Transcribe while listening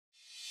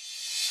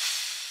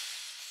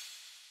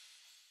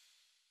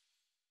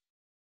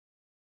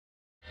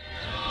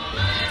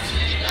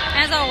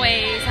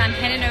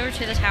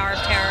to the Tower of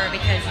Terror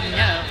because you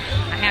know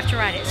I have to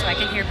ride it so I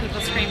can hear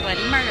people scream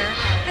bloody murder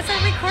as I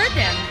record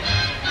them.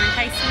 Aren't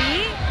I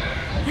sweet?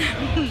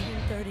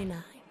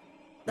 1939.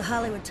 The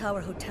Hollywood Tower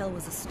Hotel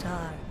was a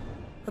star,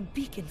 a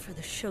beacon for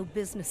the show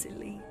business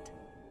elite.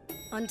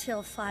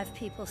 Until 5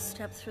 people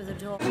stepped through the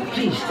door.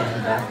 Please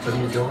stand back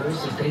from the doors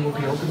as they will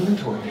be opening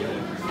toward you.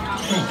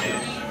 Thank you.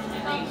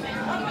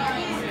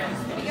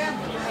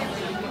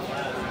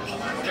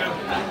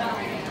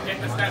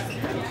 Get the steps.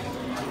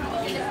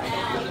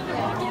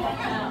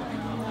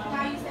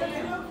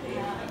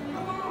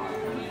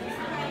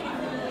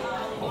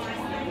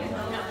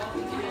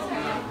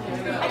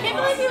 I can't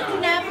believe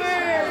you've never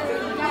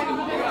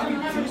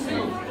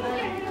seen.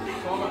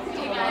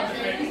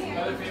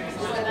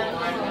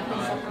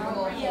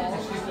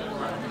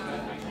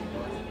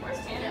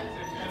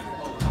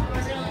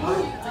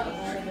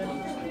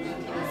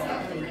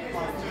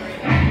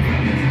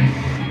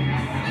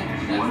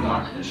 You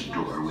unlock this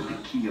door with the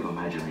key of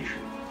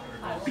imagination.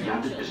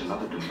 Beyond it is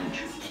another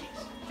dimension.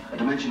 A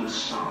dimension of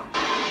sound.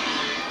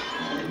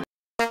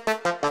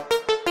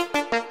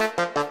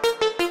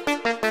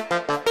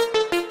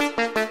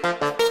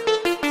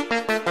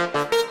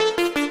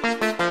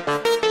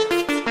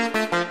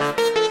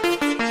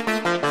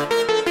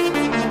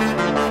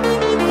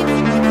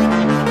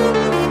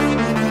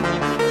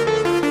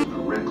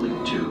 Directly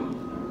to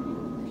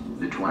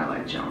the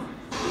Twilight Zone.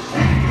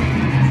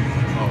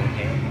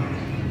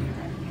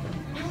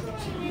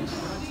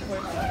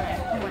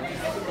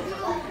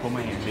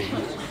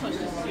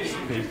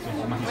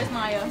 Where's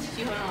Maya?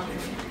 She went on.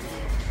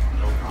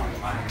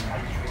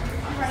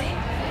 Ready?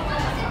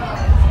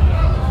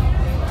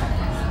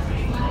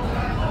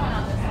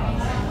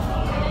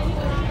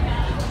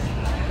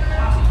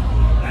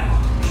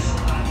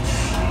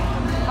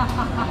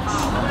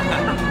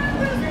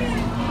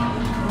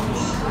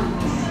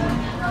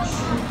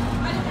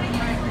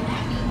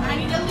 I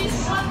need at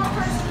least one more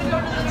person to go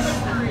to the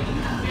nursery. We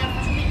have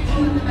 2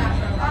 people in the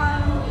bathroom.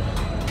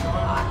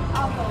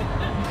 I'll go.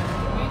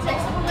 You take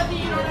someone with you.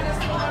 You don't have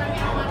to go out if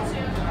you don't want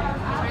to.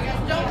 Sorry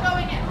guys, don't go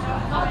in yet.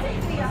 I'll take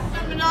the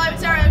Manila,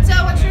 sorry,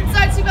 tell once you're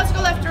inside, so you best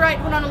go left or right,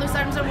 put on a loose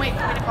items and wait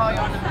for me to call you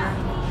on.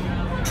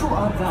 To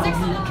our 6,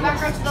 valued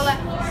back row to the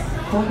left.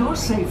 for your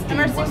safety.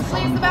 Number 6,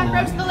 please the back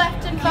row to the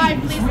left, and 5,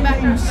 please the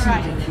back row to the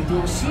right.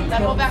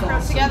 Then we'll back row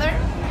together.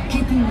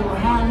 Keeping your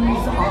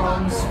hands,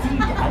 arms,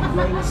 feet, and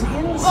legs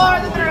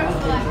inside. Or the row to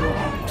the left.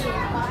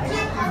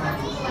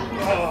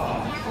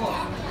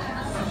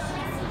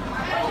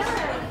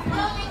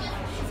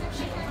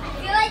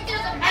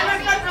 And our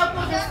front row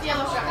pose is the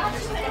yellow strap.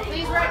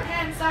 Please right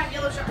hand side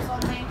yellow straps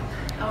only.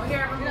 Over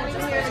here, we're going to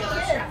just here's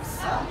yellow straps.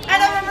 And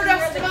remember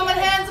just a moment,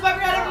 hands above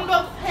your head, everyone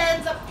both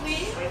hands up,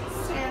 please.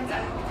 Hands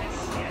up.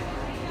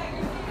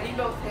 I need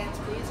both hands,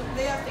 please.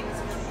 They have things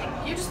in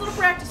them. You just a little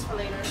practice for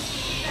later.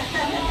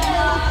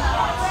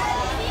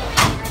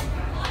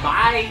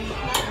 Bye.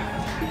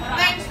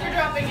 Thanks for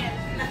dropping in.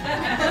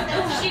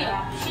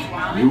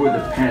 You are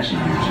the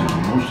passengers in a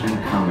most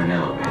uncommon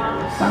elevator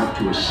about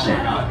to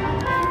ascend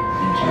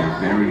into your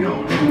very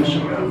own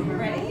episode of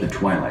The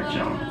Twilight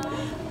Zone.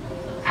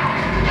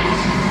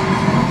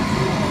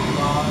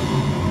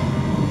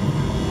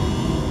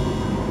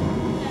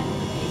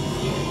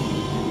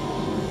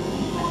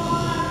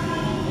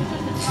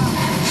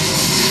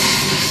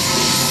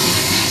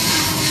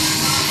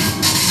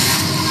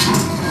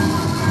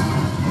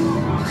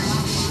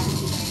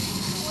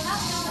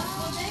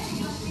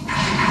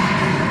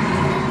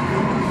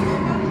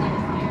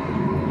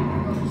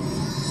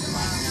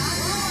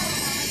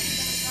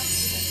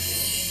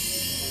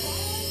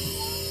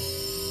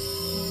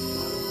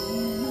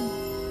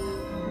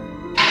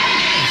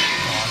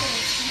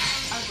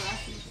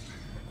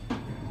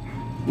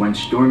 One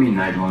stormy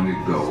night long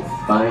ago,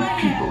 5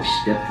 people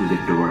stepped through the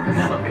door of an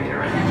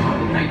elevator and into a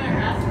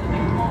nightmare.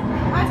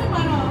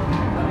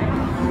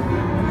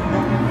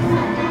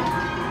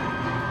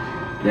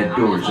 That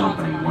door is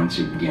opening once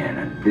again,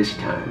 and this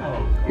time,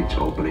 it's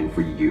opening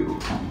for you.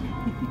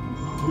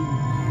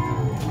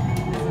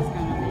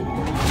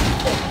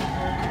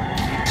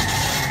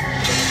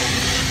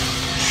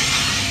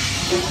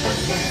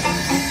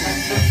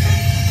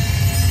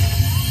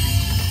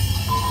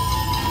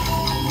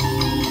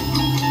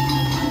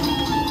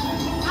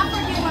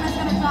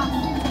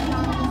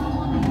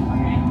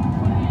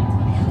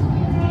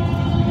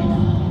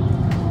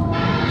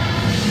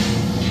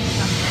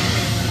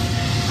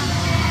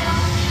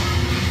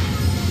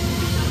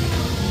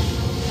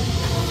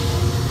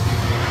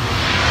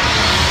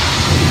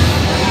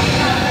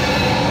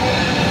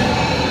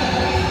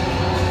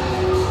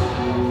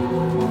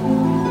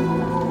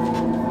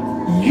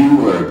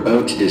 You are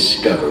about to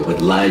discover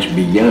what lies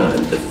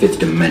beyond the 5th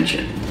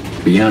dimension,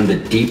 beyond the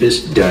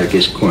deepest,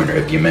 darkest corner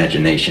of the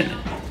imagination,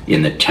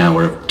 in the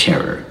Tower of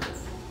Terror.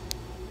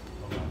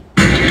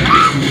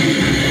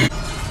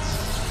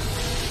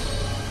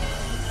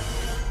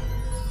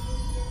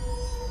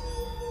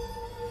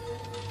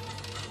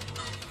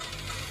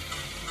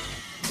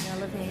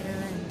 Elevator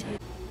and take.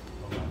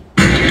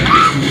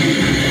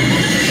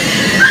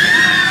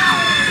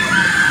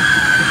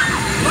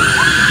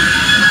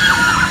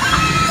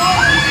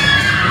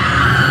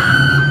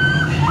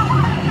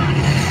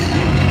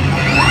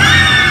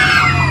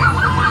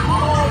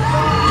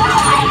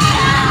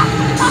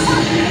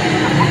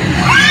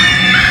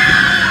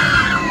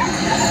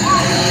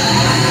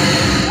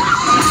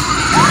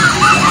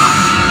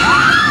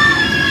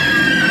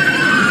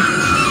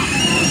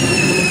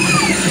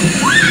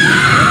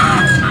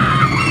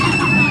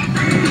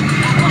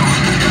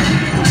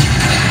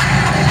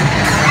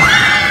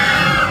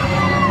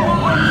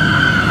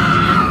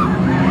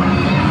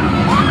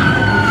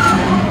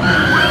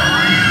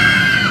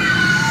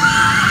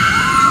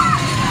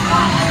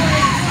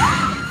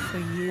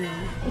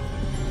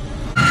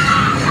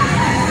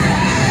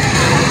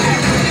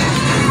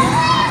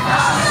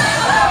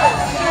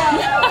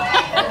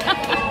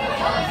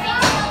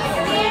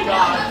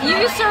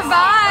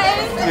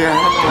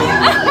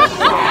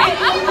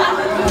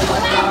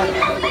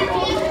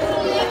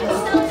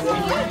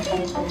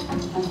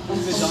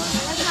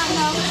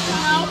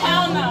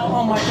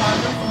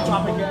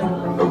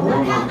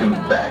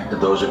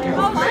 those of you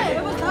who've made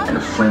it, and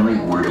a friendly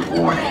word of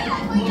warning.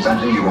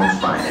 Something you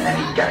won't find in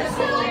any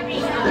guidebook.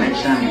 The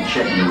next time you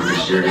check into a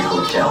deserted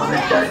hotel in the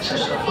dark side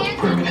of a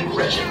permanent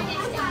resident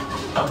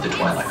of the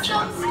Twilight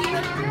Zone.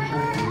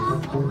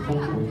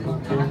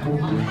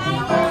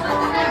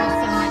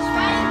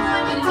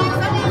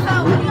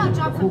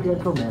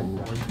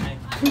 Gentlemen,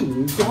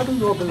 please gather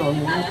your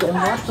belongings and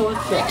watch your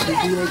step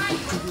as you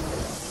exit.